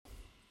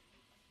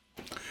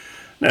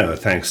Now,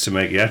 thanks to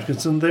Maggie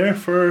Atkinson there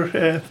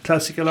for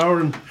Classical Hour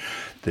and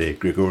the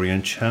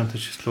Gregorian chant that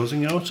she's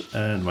closing out.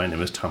 And my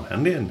name is Tom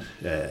Hanley, and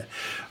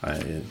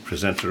I'm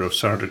presenter of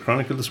Saturday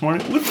Chronicle this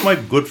morning with my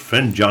good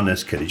friend John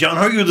S. Kelly. John,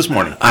 how are you this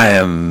morning? I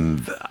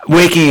am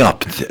waking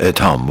up,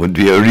 Tom, would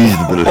be a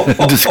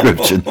reasonable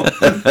description.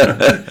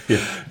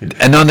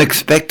 An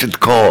unexpected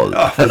call.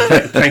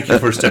 Thank you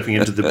for stepping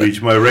into the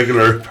breach. My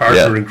regular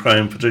partner in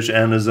crime, Patricia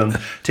Ann, is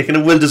taking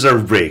a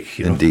well-deserved break.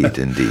 Indeed.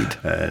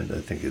 And I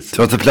think it's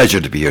a pleasure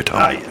to be here,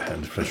 Tom.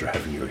 And a pleasure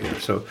having you here.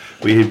 So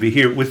we'll be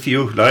here with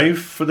you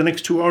live for the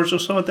next 2 hours or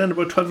so. Then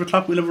about 12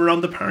 o'clock we'll have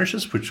Around the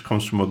Parishes, which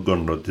comes from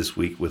Gunrod this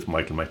week with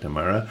Michael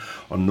McNamara.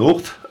 On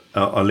Nocht,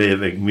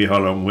 Oleve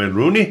Mihala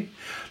Rooney.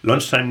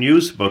 Lunchtime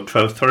news about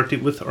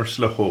 12:30 with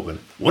Ursula Hogan.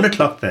 1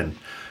 o'clock then.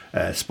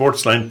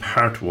 Sportsline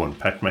Part 1.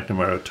 Pat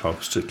McNamara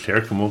talks to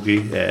Clare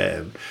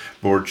Camogie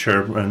Board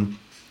Chairman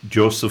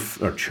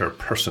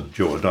Chairperson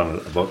Joe O'Donnell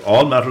about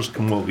all matters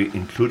Camogie,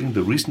 including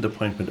the recent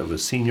appointment of a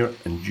senior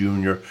and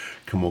junior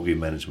Camogie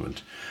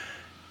management.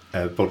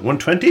 About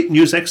 1:20,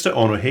 News Extra,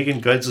 Ono Hagan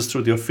guides us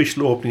through the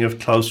official opening of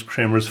Klaus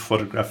Kramer's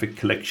photographic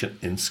collection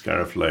in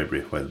Scariff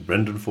Library, while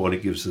Brendan Foley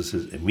gives us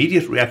his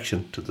immediate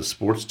reaction to the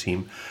sports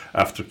team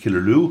after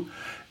Killaloo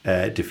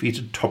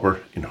defeated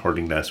Tubber in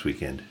hurling last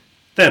weekend.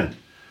 Then,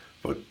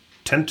 about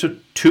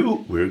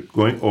 10:02, we're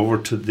going over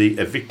to the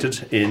evicted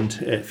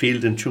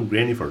field in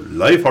Chungraney for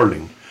live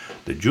hurling,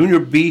 the Junior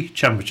B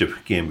Championship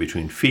game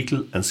between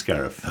Fecal and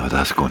Scariff. Oh,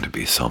 that's going to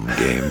be some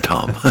game,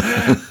 Tom.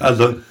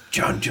 Although,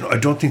 John, I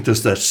don't think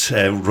there's that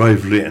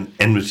rivalry and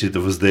enmity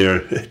that was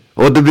there.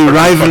 Oh, there'll be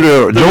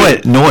rivalry,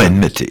 no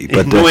enmity,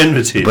 but no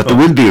enmity, but there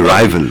will be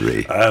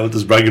rivalry.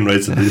 There's bragging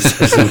rights in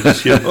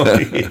this,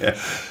 yeah.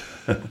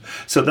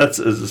 So that's,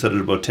 as I said,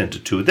 at about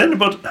 10:02. Then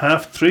about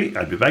 3:30,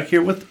 I'll be back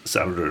here with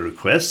Saturday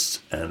Requests,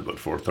 and about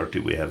 4:30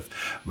 we have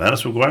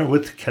Manus McGuire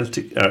with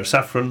Celtic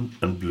Saffron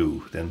and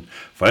Blue. Then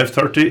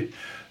 5:30,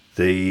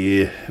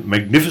 the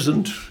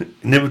magnificent,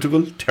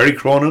 inimitable Terry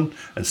Cronin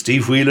and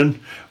Steve Whelan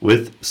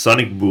with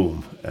Sonic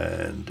Boom,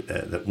 and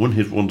that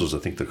one-hit wonders I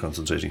think they're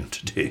concentrating on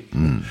today.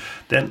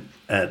 Then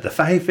the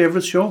Fahy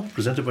Favourites Show,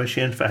 presented by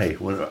Shane Fahy,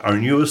 our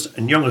newest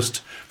and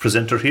youngest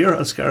presenter here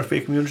on Scariff Bay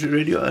Community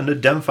Radio, and a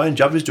damn fine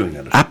job he's doing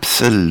at it.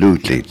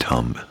 Absolutely,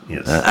 Tom.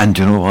 Yes. And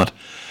you know what?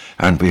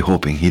 Aren't we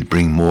hoping he'd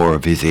bring more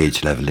of his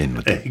age level in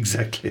with him?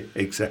 Exactly.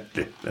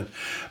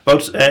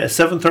 About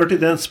 7:30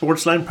 then,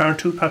 Sportsline Part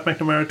 2, Pat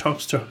McNamara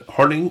talks to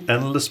hurling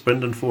analyst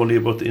Brendan Foley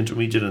about the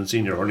intermediate and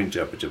senior hurling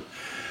championship.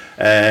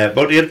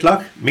 About 8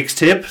 o'clock,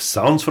 mixtape,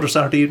 Sounds for a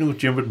Saturday Evening with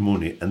Jim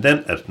Mooney. And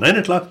then at 9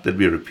 o'clock, there'll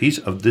be a repeat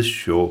of this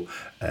show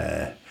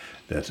that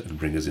will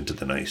bring us into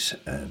the night.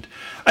 And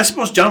I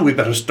suppose, John, we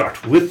better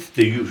start with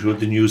the usual,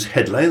 the news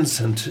headlines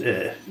and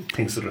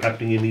things that are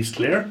happening in East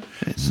Clare.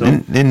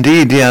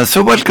 Indeed, yeah.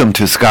 So welcome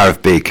to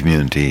Scariff Bay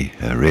Community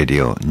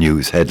Radio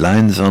News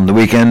Headlines on the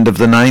weekend of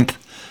the 9th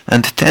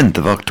and 10th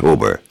of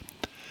October.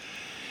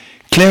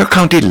 Clare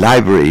County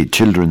Library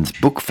Children's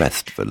Book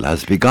Festival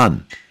has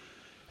begun.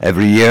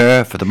 Every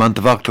year for the month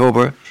of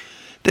October,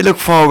 they look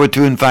forward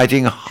to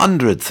inviting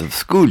hundreds of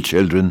school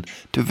children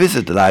to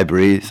visit the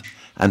libraries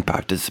and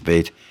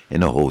participate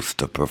in a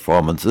host of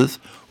performances,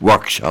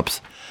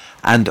 workshops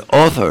and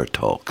author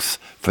talks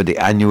for the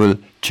annual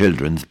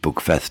Children's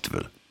Book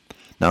Festival.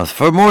 Now,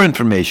 for more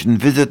information,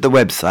 visit the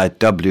website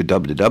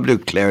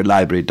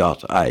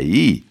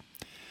www.clarelibrary.ie.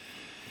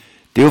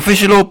 The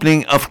official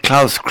opening of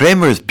Klaus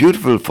Kramer's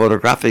beautiful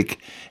photographic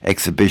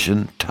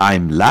exhibition,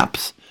 Time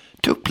Lapse,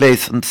 took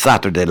place on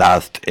Saturday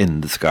last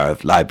in the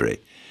Scariff Library.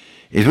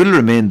 It will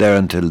remain there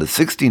until the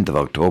 16th of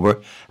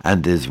October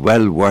and is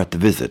well worth a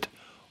visit.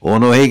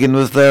 Owen O'Hagan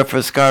was there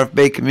for Scariff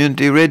Bay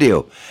Community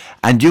Radio,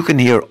 and you can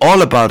hear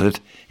all about it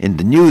in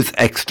the News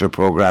Extra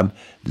programme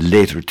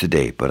later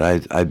today. But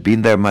I've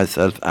been there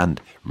myself,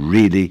 and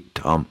really,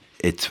 Tom,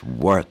 it's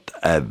worth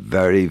a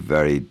very,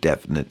 very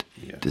definite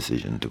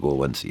decision to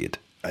go and see it.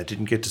 I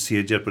didn't get to see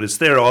it yet, but it's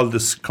there all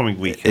this coming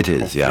week. It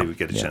is, yeah. We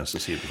get a chance to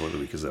see it before the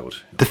week is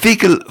out. The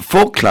Fecal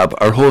Folk Club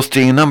are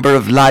hosting a number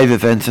of live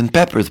events in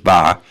Peppers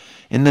Bar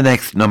in the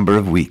next number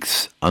of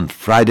weeks. On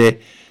Friday,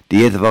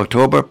 the 8th of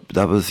October,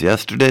 that was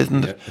yesterday,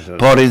 isn't it? Yeah,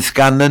 Pauline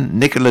Scanlon,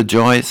 Nicola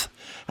Joyce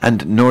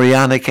and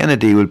Noriana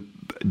Kennedy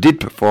did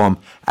perform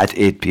at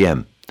 8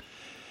 p.m.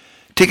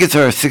 Tickets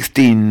are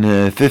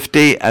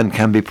 $16.50 and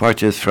can be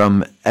purchased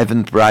from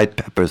Eventbrite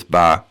Peppers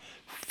Bar,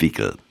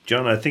 Fecal.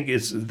 John, I think I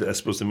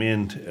suppose the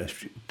main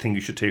thing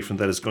you should take from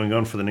that is going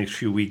on for the next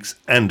few weeks,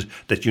 and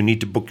that you need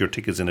to book your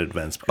tickets in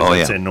advance, because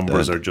I'd say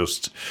numbers are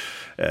just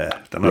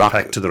they're not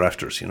packed to the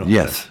rafters,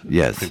 Yes.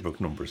 Big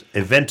book numbers.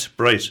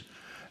 Eventbrite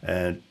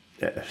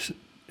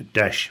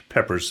dash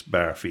Peppers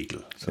Bar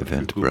Fecal. So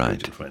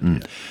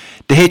Eventbrite.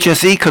 The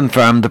HSE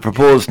confirmed the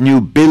proposed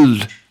new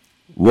build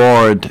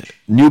ward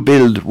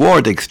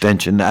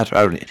extension at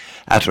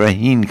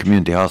Raheen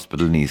Community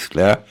Hospital in East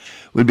Clare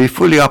will be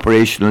fully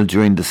operational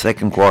during the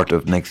second quarter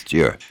of next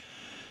year.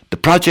 The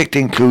project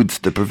includes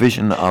the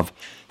provision of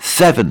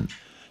 7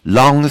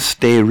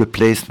 long-stay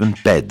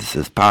replacement beds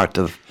as part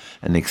of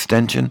an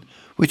extension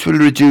which will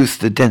reduce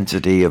the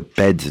density of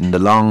beds in the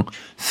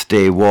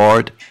long-stay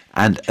ward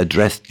and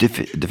address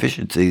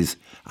deficiencies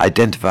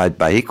identified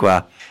by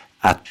ICWA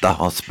at the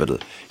hospital.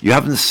 You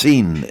haven't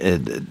seen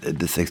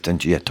this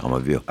extension yet, Tom,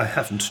 have you? I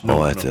haven't.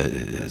 No,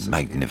 it's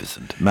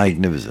magnificent.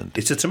 Magnificent.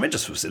 It's a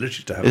tremendous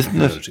facility to have. Isn't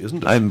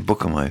it? I'm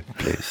booking my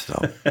place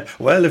now.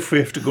 Well, if we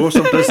have to go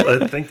someplace,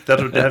 I think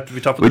that would have to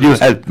be top of the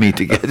list. Will you help me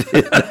to get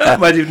it? I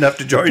might even have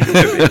to join you,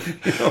 maybe.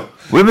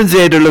 Women's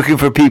Aid are looking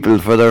for people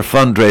for their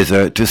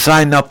fundraiser to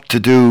sign up to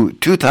do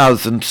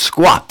 2,000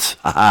 squats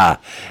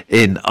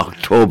in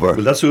October.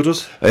 Will that suit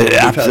us?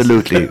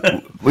 Absolutely.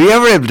 Were you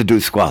ever able to do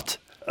squats?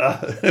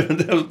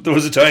 There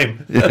was a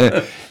time.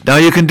 Now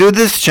you can do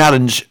this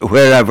challenge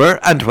wherever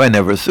and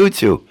whenever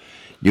suits you.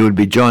 You will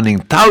be joining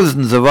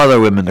thousands of other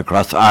women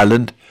across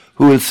Ireland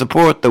who will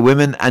support the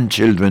women and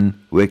children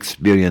who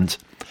experience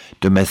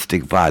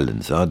domestic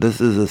violence. Now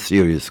this is a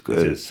serious...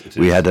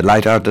 we had a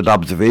light-hearted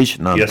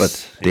observation on it,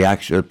 but the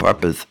actual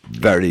purpose,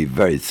 very,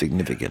 very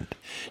significant.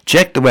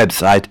 Check the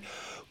website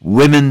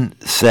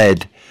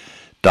womensaid.ie.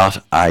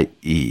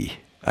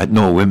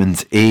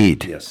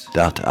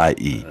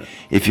 womensaid.ie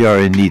if you are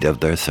in need of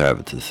their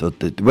services. So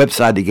the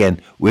website again,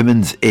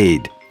 Women's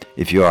Aid,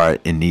 if you are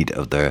in need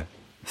of their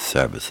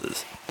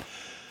services.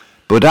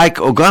 Bodyke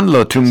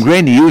Ogunlo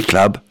Tumgraney Youth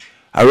Club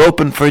are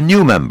open for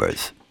new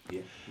members.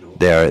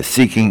 They are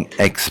seeking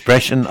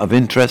expression of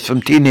interest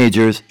from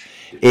teenagers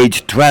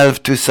aged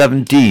 12 to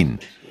 17.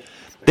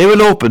 They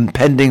will open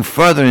pending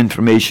further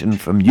information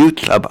from Youth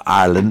Club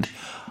Ireland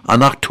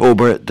on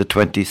October the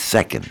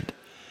 22nd.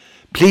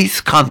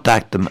 Please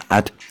contact them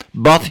at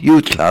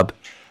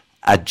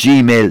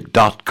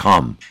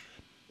bothyouthclub@gmail.com.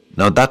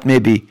 Now that may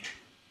be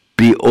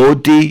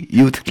BOD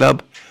Youth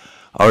Club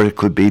or it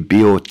could be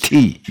BOT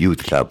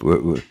Youth Club.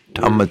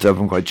 Tom myself,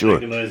 I'm quite sure.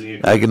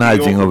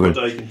 Agonising over it.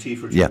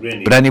 Yeah.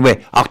 But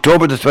anyway,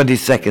 October the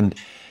 22nd,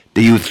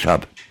 the Youth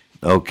Club.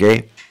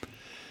 Okay.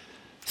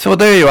 So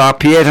there you are.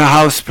 Pieta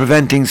House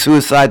Preventing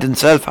Suicide and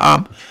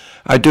Self-Harm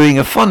are doing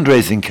a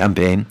fundraising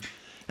campaign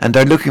and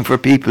are looking for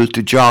people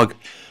to jog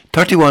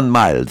 31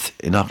 miles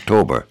in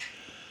October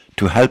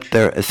to help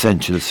their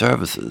essential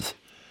services.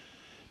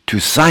 To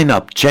sign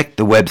up, check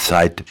the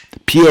website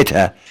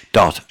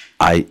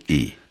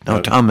pieta.ie. Now,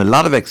 Tom, a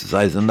lot of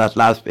exercise on that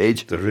last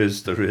page. There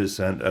is,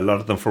 and a lot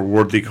of them for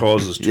worldly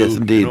causes too. Yes,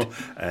 indeed. You know?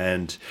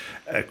 And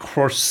of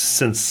course,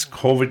 since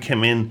COVID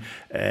came in,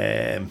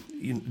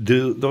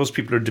 those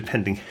people are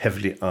depending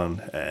heavily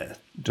on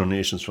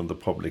donations from the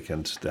public,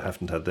 and they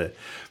haven't had the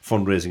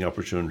fundraising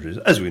opportunities,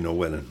 as we know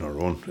well in our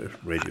own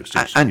radio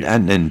station.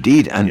 And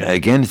indeed,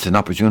 again, it's an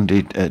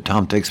opportunity,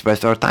 Tom, to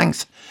express our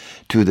thanks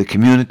to the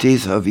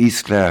communities of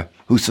East Clare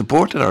who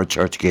supported our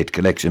Churchgate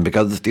collection,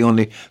 because it's the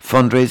only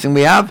fundraising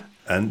we have.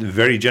 And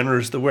very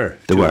generous they were.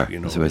 You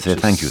know, so I say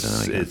thank you to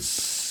them again.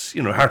 It's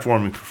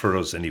heartwarming for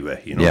us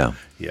anyway. You know?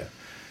 Yeah.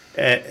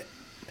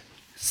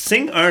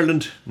 Sing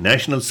Ireland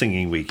National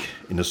Singing Week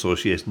in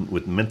association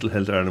with Mental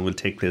Health Ireland will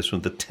take place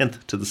from the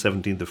 10th to the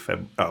 17th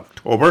of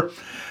October.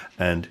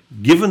 And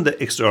given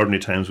the extraordinary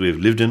times we have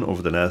lived in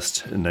over the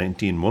last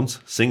 19 months,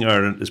 Sing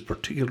Ireland is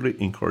particularly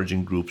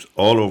encouraging groups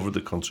all over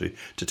the country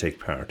to take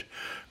part.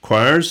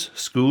 Choirs,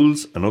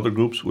 schools and other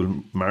groups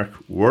will mark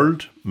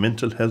World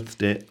Mental Health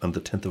Day on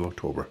the 10th of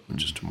October,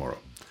 which is tomorrow.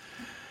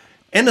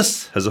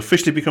 Ennis has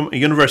officially become a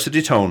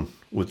university town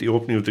with the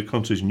opening of the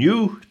country's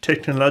new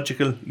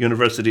Technological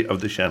University of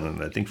the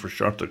Shannon. I think for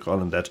short they're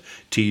calling that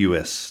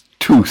TUS.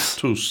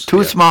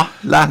 TUS ma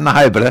Latin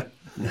hybrid.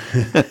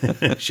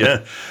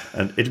 Yeah,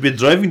 and it'll be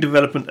driving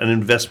development and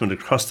investment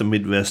across the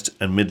Midwest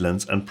and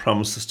Midlands, and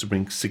promises to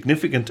bring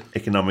significant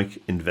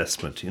economic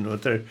investment. You know,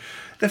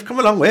 they've come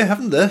a long way,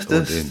 haven't they?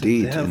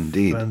 Indeed. And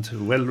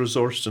well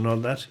resourced and all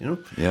that. You know.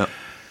 Yeah.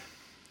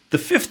 The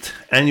 5th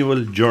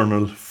annual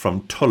journal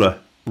from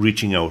Tulla,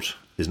 Reaching Out,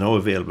 is now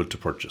available to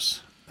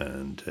purchase,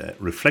 and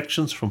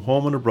Reflections from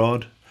Home and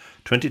Abroad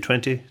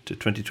 2020 to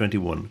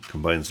 2021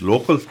 combines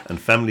local and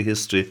family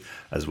history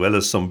as well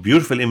as some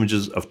beautiful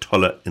images of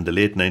Tulla in the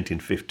late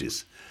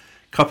 1950s.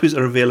 Copies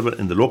are available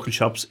in the local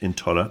shops in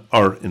Tulla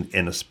or in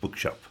Ennis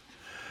Bookshop.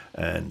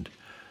 And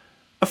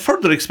a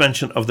further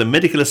expansion of the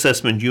Medical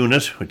Assessment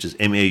Unit, which is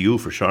MAU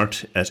for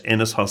short, at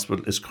Ennis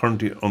Hospital is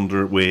currently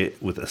underway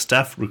with a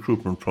staff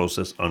recruitment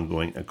process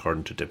ongoing,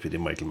 according to Deputy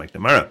Michael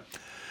McNamara.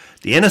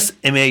 The Ennis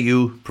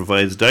MAU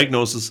provides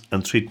diagnosis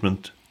and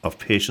treatment of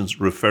patients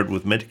referred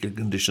with medical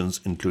conditions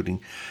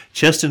including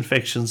chest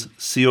infections,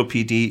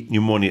 COPD,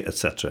 pneumonia,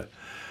 etc.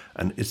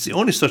 And it's the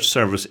only such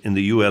service in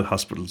the UL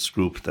Hospitals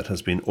group that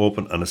has been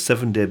open on a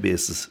 7-day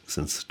basis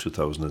since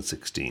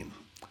 2016.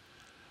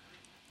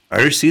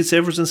 Irish Seed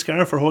Savers in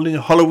Scariff are holding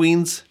a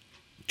Halloween's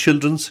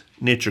Children's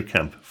Nature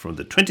Camp from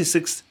the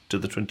 26th to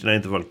the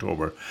 29th of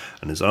October,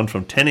 and is on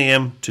from 10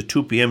 a.m. to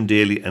 2 p.m.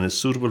 daily, and is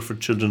suitable for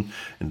children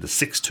in the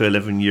 6 to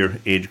 11 year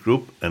age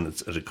group, and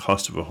it's at a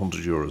cost of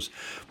 €100.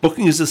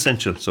 Booking is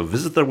essential, so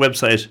visit their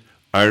website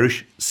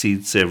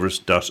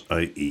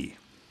irishseedsavers.ie.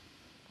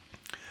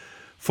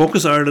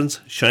 Focus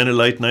Ireland's Shine a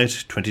Light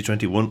Night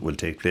 2021 will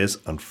take place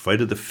on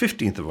Friday the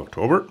 15th of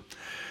October.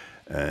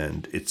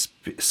 and it's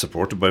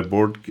supported by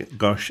Bord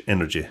Gosh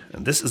Energy.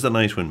 And this is the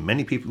night when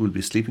many people will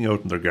be sleeping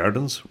out in their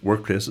gardens,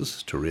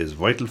 workplaces, to raise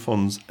vital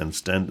funds and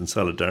stand in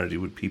solidarity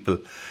with people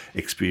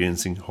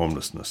experiencing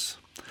homelessness.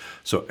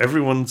 So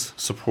everyone's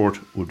support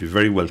would be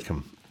very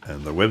welcome.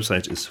 And their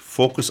website is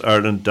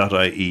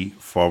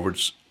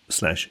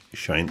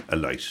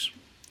focusireland.ie/shine-a-light.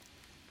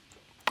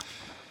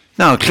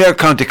 Now, Clare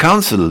County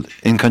Council,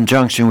 in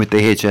conjunction with the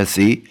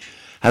HSE,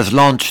 has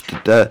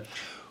launched the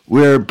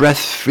We're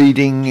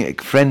Breastfeeding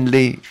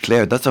Friendly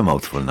Clare. That's a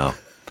mouthful now.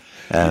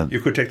 You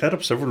could take that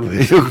up several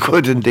ways. You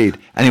could indeed.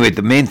 Anyway,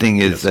 the main thing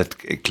is that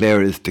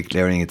Clare is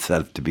declaring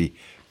itself to be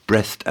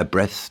a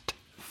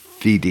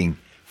breastfeeding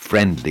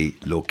friendly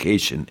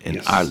location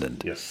in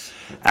Ireland. Yes.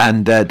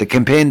 And the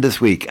campaign this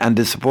week and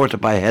is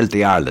supported by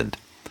Healthy Ireland.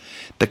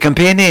 The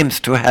campaign aims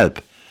to help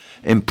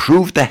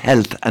improve the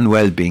health and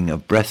well-being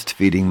of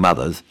breastfeeding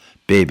mothers,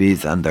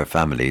 babies and their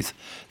families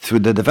through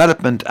the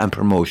development and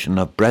promotion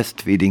of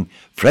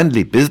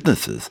breastfeeding-friendly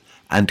businesses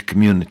and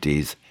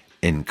communities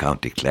in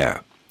County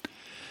Clare.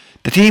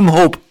 The Team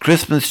Hope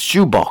Christmas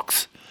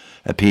Shoebox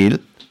Appeal,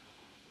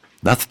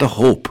 that's the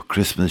Hope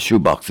Christmas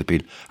Shoebox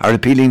Appeal, are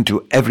appealing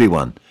to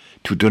everyone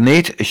to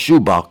donate a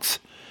shoebox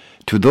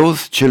to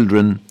those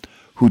children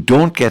who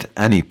don't get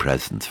any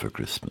presents for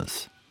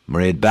Christmas.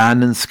 Mairead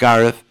Ban in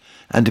Scariff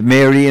and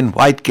Mary in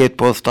Whitegate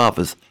Post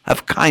Office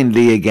have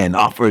kindly again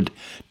offered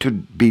to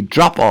be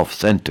drop-off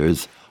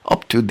centres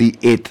up to the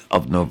 8th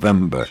of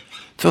November.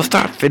 So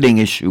start filling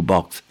a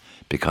shoebox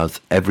because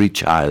every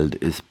child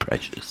is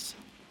precious.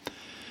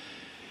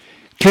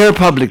 Clare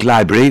Public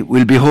Library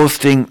will be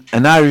hosting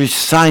an Irish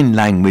Sign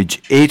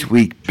Language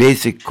 8-week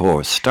basic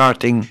course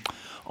starting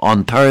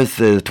on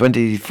Thursday the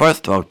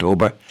 21st of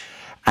October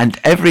and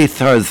every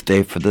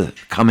Thursday for the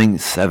coming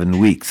 7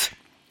 weeks.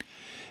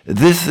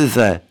 This is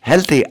a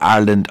Healthy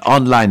Ireland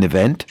online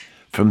event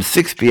from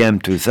 6 p.m.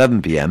 to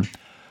 7 p.m.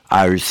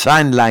 Irish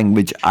Sign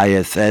Language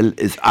ISL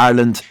is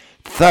Ireland's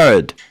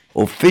third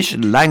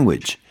official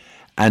language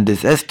and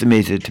is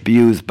estimated to be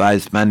used by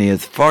as many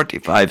as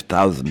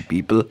 45,000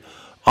 people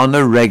on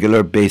a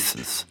regular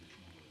basis.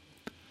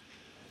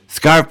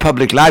 Scariff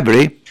Public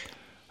Library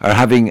are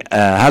having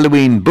a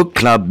Halloween book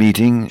club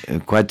meeting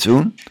quite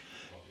soon.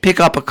 Pick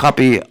up a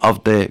copy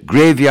of The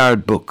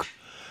Graveyard Book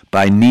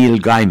by Neil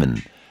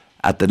Gaiman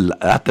at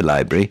the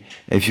library.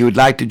 If you would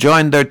like to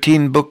join their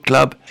teen book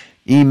club,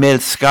 email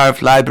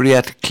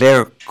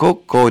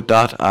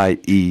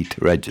scariflibrary@clarecoco.ie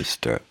to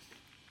register.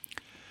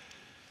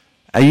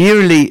 A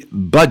yearly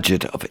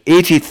budget of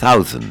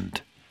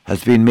 80,000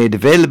 has been made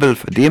available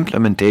for the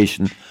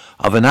implementation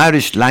of an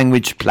Irish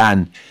language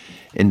plan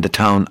in the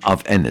town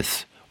of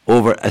Ennis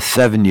over a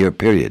 7-year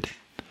period.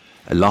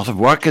 A lot of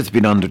work has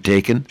been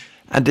undertaken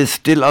and is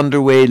still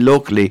underway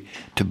locally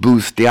to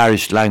boost the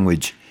Irish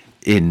language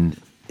in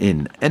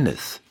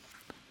Ennis.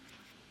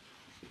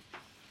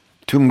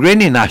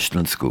 Tuamgraney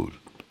National School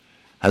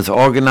has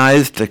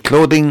organised a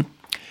clothing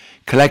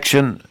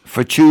collection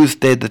for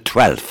Tuesday the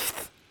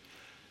 12th.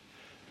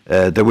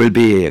 There will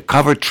be a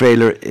covered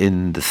trailer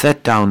in the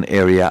set-down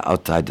area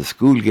outside the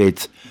school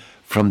gates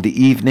from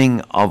the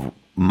evening of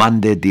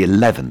Monday the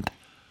 11th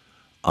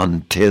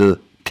until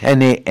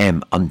 10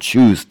 a.m. on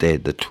Tuesday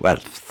the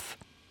 12th.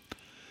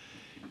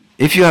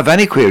 If you have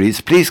any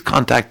queries, please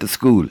contact the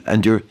school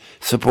and your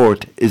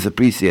support is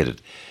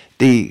appreciated.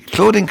 The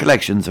clothing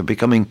collections are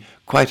becoming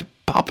quite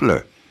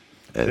popular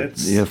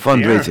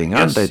fundraising,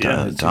 aren't they,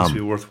 Tom? It seems to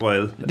be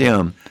worthwhile.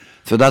 Yeah,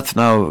 so that's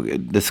now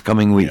this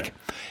coming week.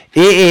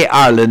 AA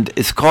Ireland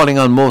is calling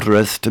on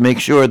motorists to make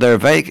sure their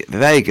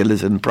vehicle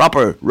is in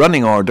proper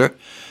running order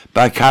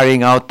by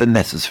carrying out the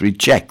necessary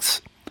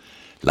checks,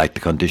 like the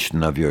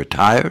condition of your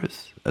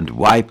tyres and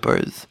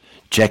wipers,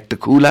 check the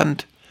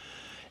coolant,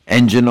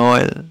 engine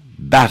oil,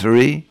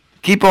 battery,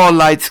 keep all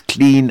lights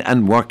clean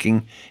and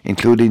working,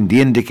 including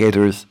the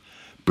indicators,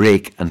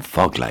 brake and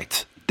fog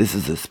lights. This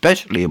is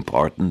especially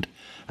important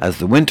as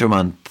the winter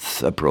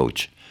months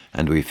approach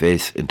and we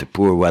face into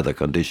poor weather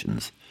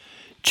conditions.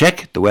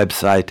 Check the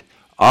website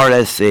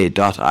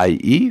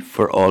rsa.ie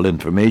for all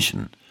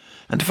information.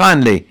 And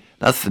finally,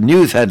 that's the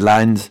news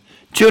headlines.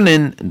 Tune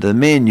in the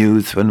main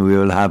news when we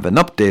will have an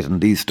update on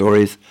these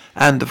stories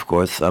and, of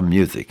course, some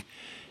music.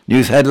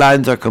 News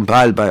headlines are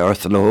compiled by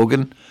Ursula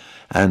Hogan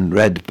and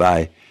read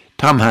by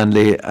Tom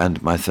Hanley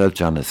and myself,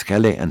 John S.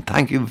 Kelly. And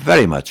thank you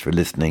very much for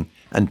listening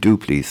and do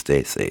please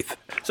stay safe.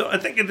 So I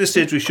think at this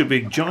stage we should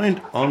be joined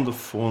on the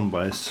phone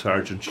by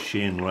Sergeant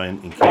Shane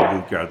Ryan in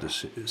Kilboo Garda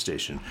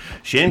Station.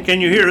 Shane,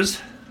 can you hear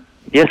us?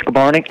 Yes, good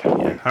morning.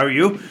 Yeah, how are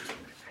you?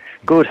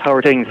 Good, how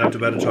are things? Not too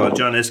bad at all.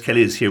 John S.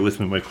 Kelly is here with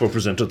me, my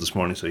co-presenter this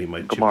morning, so he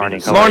might Good morning.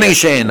 chip in. Good morning,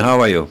 Shane. How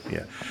are you?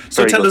 Yeah.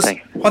 So Very tell good, us,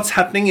 thanks. what's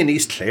happening in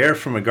East Clare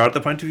from a Garda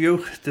point of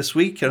view this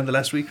week or in the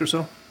last week or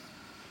so?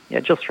 Yeah,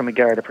 just from a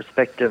Garda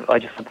perspective, I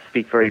just want to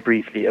speak very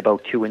briefly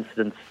about 2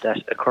 incidents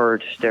that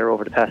occurred there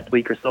over the past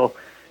week or so.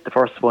 The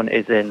first one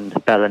is in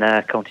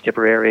Ballina, County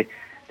Tipperary.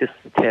 This is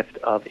the theft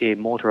of a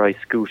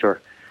motorised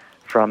scooter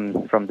from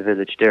the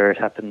village there. It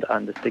happened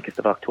on the 6th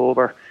of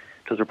October.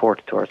 It was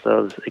reported to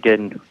ourselves.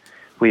 Again,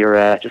 We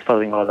are just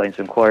following all lines of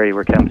inquiry.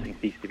 We're canvassing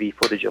CCTV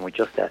footage, and we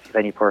just ask if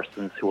any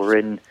persons who were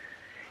in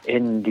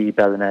the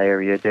Ballina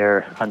area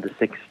there on the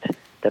 6th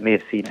that may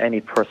have seen any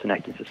person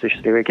acting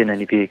suspiciously or again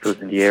any vehicles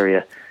in the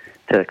area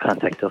to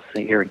contact us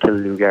here in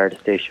Killaloe Garda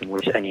Station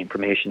with any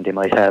information they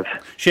might have.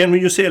 Shane,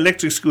 when you say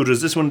electric scooter,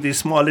 is this one of these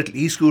small little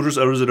e-scooters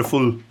or is it a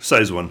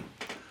full-size one?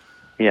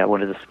 Yeah,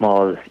 one of the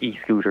small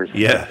e-scooters.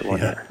 Yeah, The one,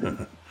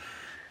 yeah.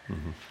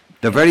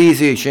 They're very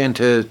easy, Shane,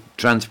 to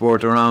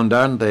transport around,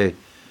 aren't they?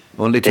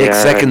 Only takes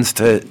seconds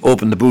to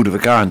open the boot of a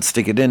car and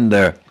stick it in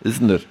there,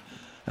 isn't it?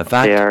 A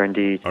fact? They are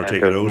indeed. Or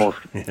take it out.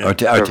 Or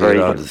take it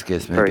out, as the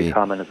case may very be.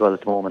 common as well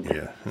at the moment.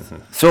 Yeah.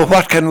 So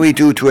what can we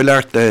do to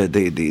alert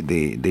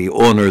the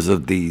owners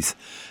of these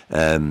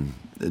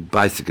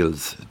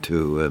bicycles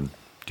to,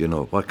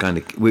 what kind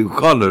of... We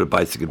call it a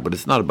bicycle, but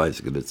it's not a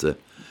bicycle, it's a...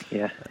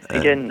 Yeah.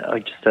 Again, I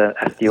just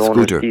ask the owners,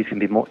 scooter. these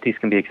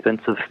can be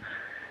expensive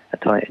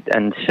at times,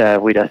 and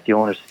we'd ask the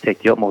owners to take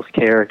the utmost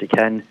care they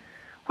can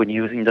when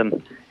using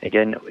them.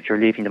 Again, if you're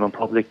leaving them in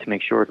public, to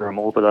make sure they're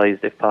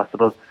immobilised if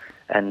possible,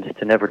 and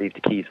to never leave the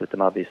keys with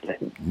them, obviously.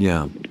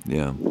 Yeah.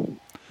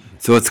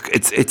 So it's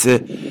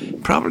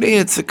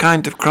a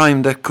kind of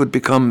crime that could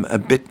become a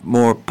bit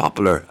more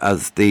popular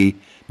as the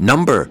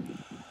number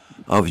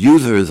of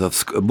users of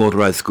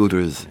motorised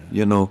scooters.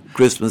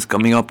 Christmas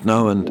coming up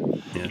now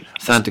and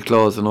Santa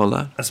Claus and all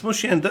that. I suppose,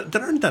 Shane,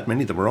 there aren't that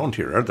many of them around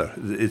here, are there?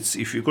 It's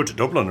if you go to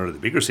Dublin or the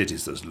bigger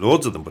cities, there's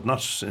loads of them, but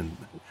not in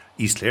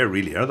East Clare,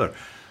 really, are there?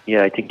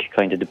 Yeah, I think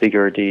kind of the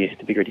bigger the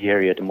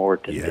area, the more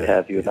that they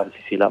have. You would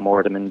obviously see a lot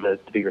more of them in the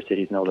bigger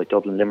cities now, like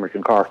Dublin, Limerick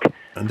and Cork.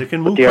 And they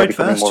can move quite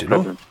fast,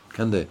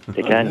 Can they?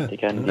 They can.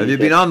 Have you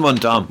been on one,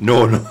 Tom?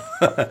 No.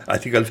 I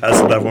think I'll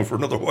pass on that one for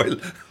another while.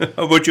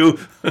 How about you?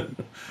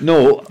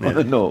 No.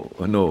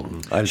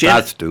 I'll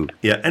pass too.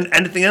 Yeah, and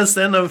anything else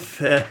then of...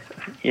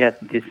 Yeah,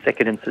 the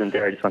second incident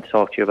there I just want to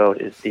talk to you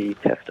about is the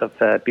theft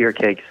of beer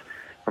kegs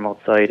from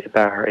outside a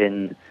bar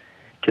in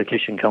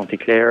Kilkishen, County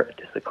Clare.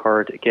 This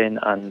occurred again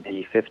on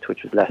the 5th,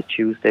 which was last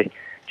Tuesday,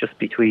 just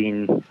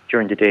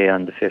during the day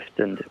on the 5th.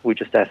 And we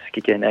just ask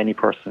again any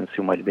persons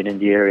who might have been in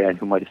the area and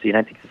who might have seen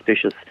anything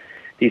suspicious.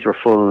 These were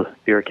full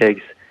beer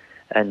kegs,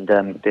 and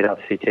they'd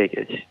obviously take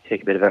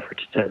a bit of effort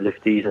to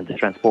lift these and to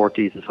transport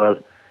these as well.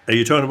 Are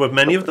you talking about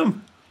many of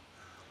them?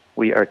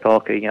 We are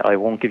talking, I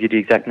won't give you the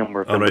exact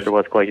number of them, but there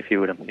was quite a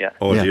few of them, yeah.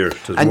 Oh dear.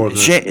 And more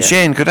than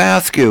Shane, could I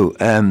ask you,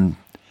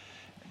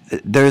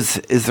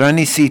 is there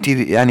any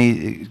CCTV,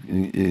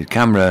 any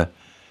camera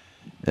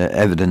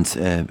evidence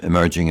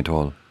emerging at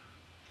all?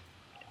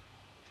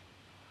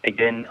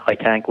 Again, I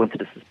can't go into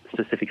the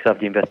specifics of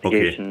the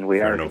investigation.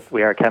 Okay,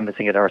 we are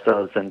canvassing it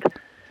ourselves, and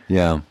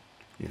yeah.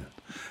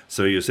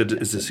 So you said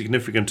it's a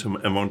significant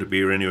amount of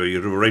beer anyway.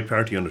 You'd have a right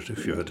party on it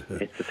if you had.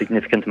 It's a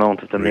significant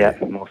amount of them. Really?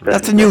 Yeah, most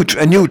That's a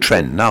definitely. new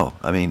trend now.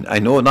 I mean, I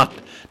know not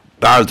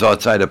bars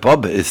outside a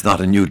pub is not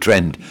a new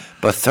trend,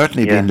 but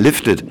certainly being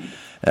lifted.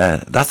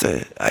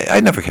 I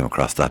never came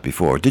across that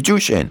before. Did you,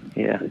 Shane?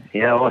 Yeah.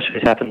 Well,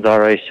 it happens all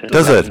right.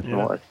 Does it?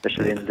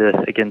 Especially in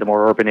the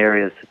more urban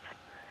areas, it's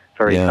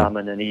very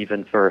common, and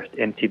even for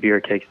empty beer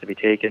kegs to be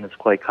taken, it's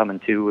quite common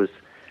too.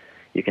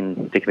 They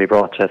can be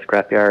brought to a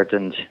scrapyard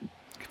and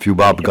a few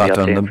bob got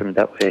on them from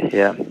that way.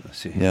 Yeah. I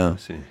see. Yeah. I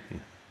see.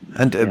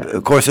 And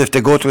of course, if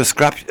they go to a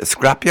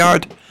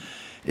scrapyard,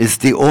 is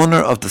the owner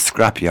of the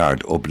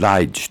scrapyard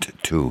obliged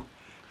to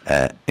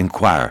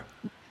inquire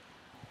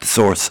the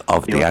source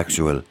of the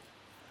actual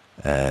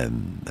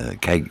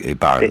keg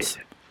barrels?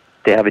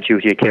 They have a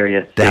duty of care,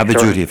 yes. They have a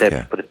duty of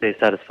care. But if they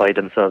satisfy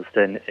themselves,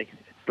 then it's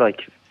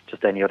like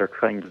just any other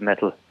kind of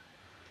metal.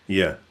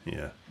 Yeah.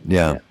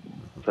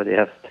 So they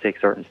have to take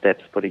certain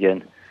steps, but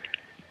again,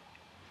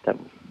 that...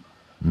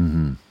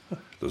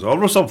 There's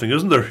always something,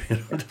 isn't there?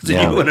 I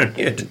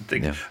didn't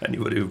think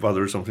anybody would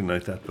bother with something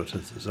like that, but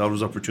there's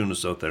always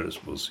opportunists out there, I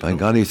suppose. Thank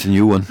God it's a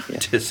new one.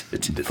 It is.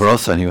 For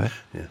us, anyway.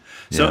 Yeah.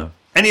 So,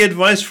 any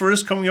advice for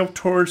us coming up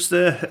towards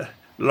the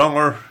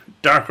longer,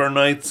 darker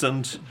nights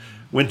and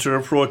winter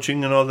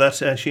approaching and all that,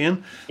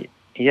 Shane?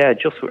 Yeah,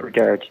 just with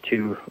regard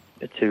to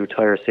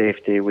tyre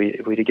safety,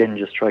 we'd again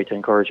just try to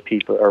encourage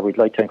people, or we'd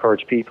like to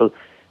encourage people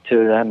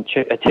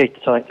to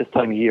take this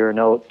time of year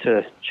now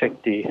to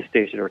check the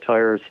state of their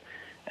tyres,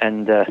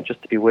 and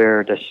just to be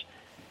aware that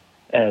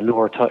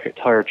lower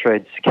tyre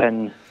treads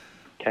can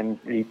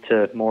lead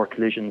to more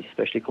collisions,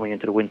 especially going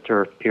into the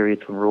winter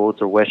periods when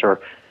roads are wetter,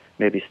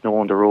 maybe snow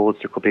on the roads.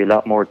 There could be a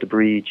lot more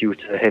debris due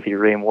to heavy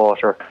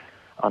rainwater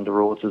on the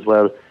roads as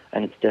well,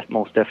 and it's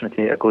most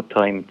definitely a good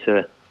time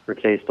to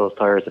replace those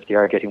tyres if they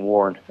are getting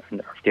worn and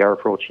if they are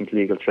approaching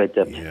legal tread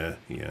depth. Yeah.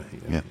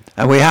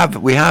 And we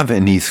have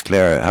in East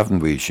Clare, haven't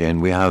we, Shane?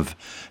 We have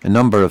a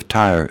number of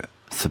tyre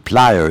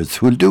suppliers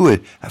who will do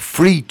a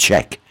free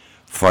check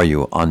for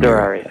you on There your...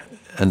 are, yeah.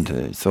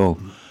 And so...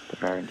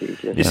 There are indeed,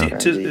 yes. You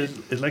see,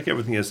 it's like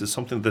everything else. It's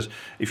something that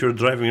if you're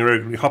driving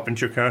regularly, hop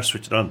into your car,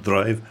 switch it on,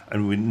 drive,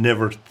 and we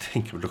never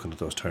think of looking at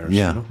those tyres.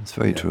 Yeah, it's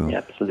very true. Yeah,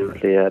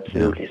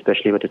 absolutely.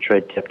 Especially with the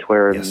tread depth,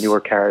 where newer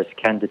cars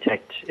can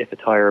detect if a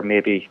tyre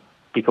maybe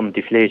become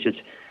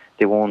deflated.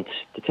 they won't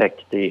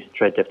detect the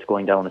tread depth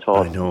going down at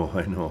all. I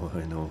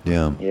know.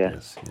 Yeah.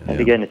 Yes, And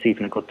again, it's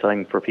even a good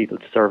time for people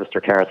to service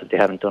their cars if they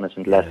haven't done it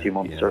in the last few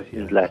months or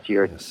in the last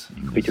year. Yes.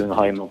 You could be doing a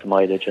high amount of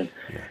mileage, and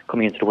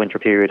coming into the winter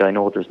period, I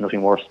know there's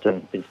nothing worse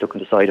than being stuck on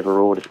the side of a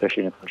road,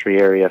 especially in a country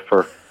area,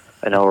 for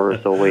an hour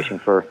or so waiting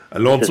for a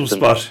lonesome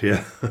assistance. spot.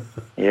 Yeah.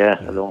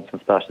 Yeah, a lonesome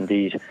spot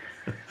indeed.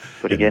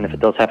 But again, if it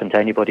does happen to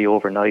anybody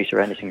overnight or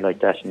anything like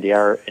that, and they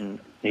are in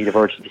need of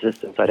urgent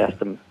assistance, I'd ask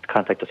them to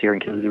contact us here in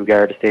Kildare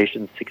Garda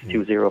Station,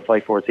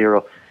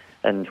 620-540,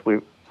 and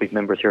we've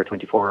members here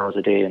 24 hours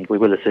a day, and we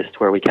will assist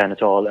where we can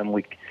at all, and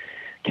we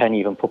can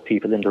even put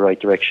people in the right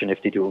direction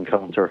if they do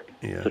encounter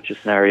such a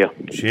scenario.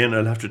 Shane,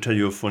 I'll have to tell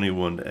you a funny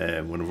one.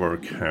 One of our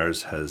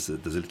cars has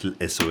there's a little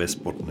SOS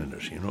button in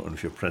it, and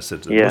if you press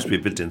it, it must be a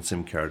built-in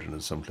SIM card in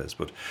it someplace.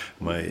 But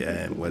my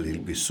he'll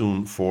be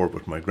soon 4,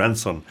 but my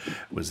grandson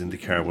was in the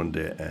car one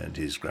day, and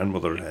his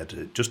grandmother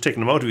had just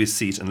taken him out of his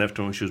seat and left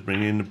him when she was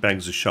bringing in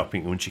bags of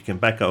shopping. And when she came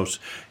back out,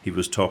 he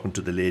was talking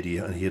to the lady,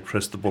 and he had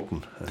pressed the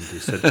button, and he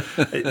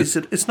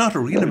said, "It's not a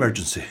real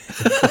emergency."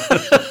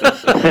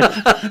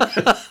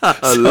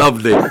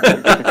 Lovely.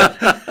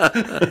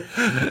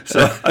 So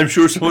I'm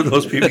sure some of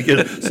those people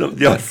get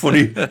the odd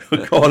funny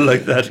call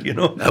like that,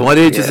 And what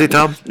age is he,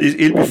 Tom?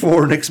 He'll be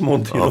 4 next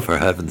month. For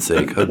heaven's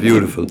sake. How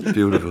beautiful,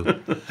 beautiful.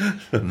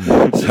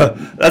 So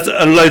that's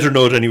a lighter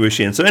note anyway,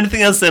 Shane. So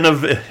anything else then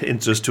of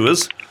interest to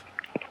us?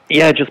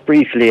 Yeah, just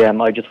briefly,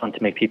 I just want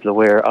to make people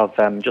aware of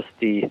just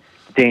the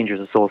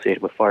dangers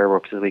associated with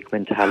fireworks as we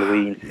come into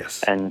Halloween.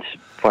 Yes. And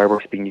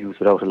fireworks being used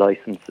without a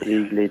license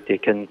illegally,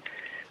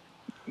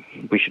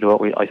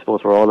 I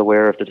suppose we're all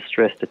aware of the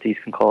distress that these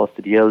can cause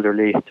to the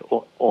elderly,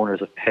 to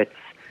owners of pets,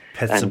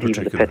 and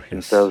even the pets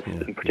themselves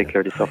in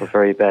particular. They suffer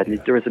very badly.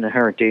 There is an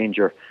inherent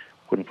danger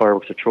when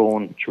fireworks are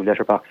thrown through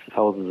letterboxes of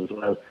houses as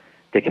well.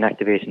 They can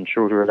activate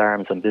intruder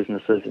alarms on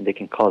businesses, and they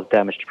can cause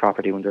damage to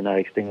property when they're not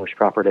extinguished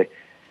properly.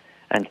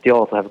 And they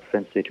also have a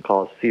propensity to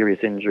cause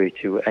serious injury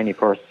to any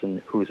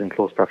person who's in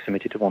close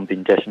proximity to one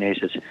being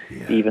detonated.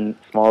 Even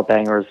small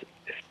bangers,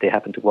 if they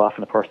happen to go off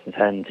in a person's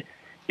hand,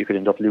 you could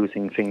end up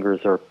losing fingers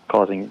or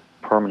causing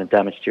permanent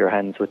damage to your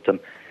hands with them.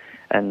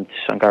 And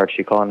on Garda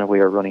Síochána, we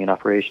are running an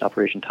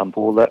Operation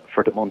Tombola,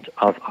 for the month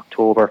of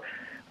October,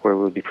 where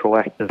we'll be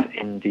proactive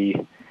in the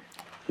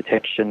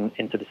detection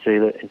into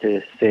sale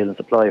and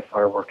supply of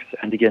fireworks.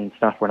 And again,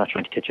 we're not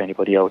trying to catch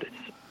anybody out.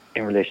 It's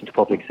in relation to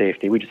public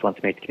safety. We just want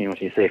to make the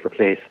community a safer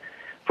place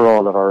for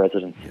all of our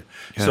residents.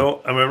 Yeah.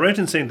 So am I right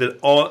in saying that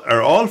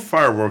all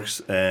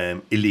fireworks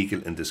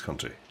illegal in this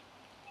country?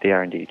 They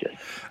are indeed, yes.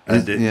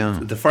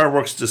 And the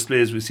fireworks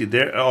displays we see,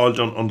 they're all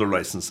done under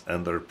license,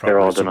 and they're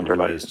properly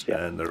supervised,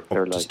 and they're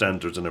up to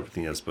standards and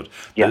everything else. But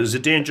there's a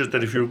danger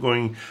that if you're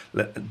going,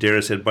 dare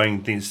I say,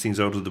 buying these things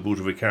out of the boot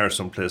of a car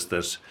someplace,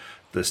 that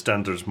the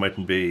standards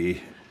mightn't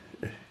be,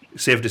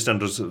 safety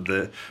standards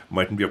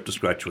mightn't be up to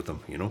scratch with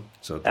them,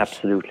 So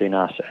absolutely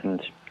not.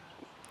 And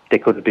they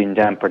could have been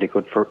damp, or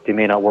they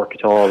may not work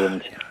at all,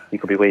 and you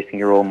could be wasting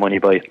your own money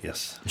by.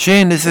 Yes.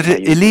 Shane, is it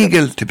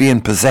illegal to be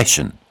in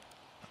possession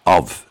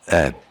of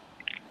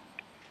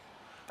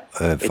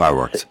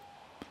fireworks?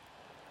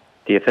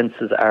 The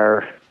offences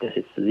are that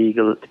it's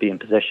illegal to be in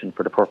possession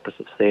for the purpose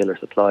of sale or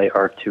supply,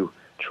 or to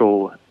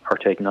throw or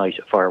to ignite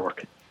a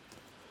firework.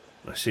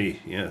 I see,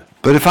 yeah.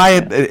 But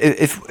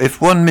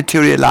if one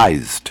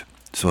materialised,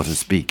 so to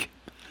speak,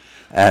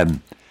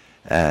 and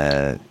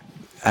the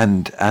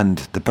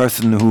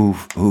person who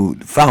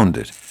found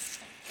it,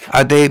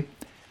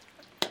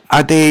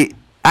 are they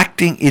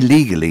acting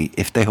illegally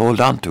if they hold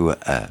on to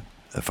a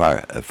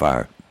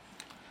fire,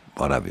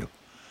 what have you?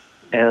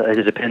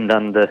 It depends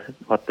on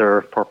what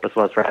their purpose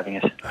was for having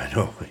it. I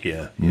know,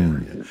 yeah.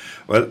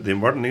 Well, the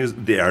important thing is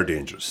they are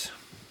dangerous.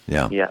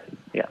 Yeah.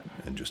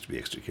 And just to be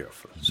extra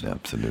careful. So.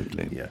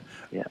 Absolutely.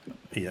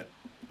 Yeah.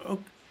 Oh,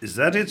 is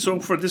that it so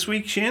for this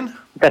week, Shane?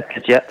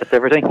 That's it, that's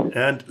everything.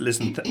 And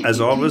listen, as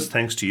always,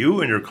 thanks to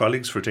you and your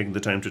colleagues for taking the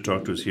time to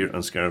talk to us here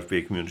on Scariff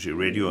Bay Community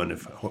Radio. And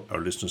if our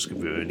listeners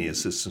give any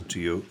assistance to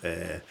you,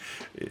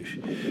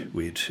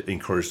 we'd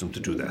encourage them to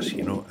do that,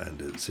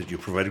 And said you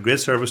provide a great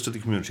service to the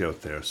community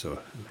out there, so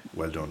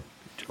well done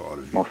to all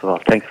of you. Most of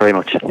all, thanks very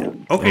much.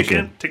 Okay,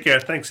 Shane, take care.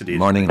 Thanks indeed.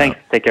 Morning. Thanks,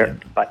 take care.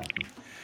 Bye.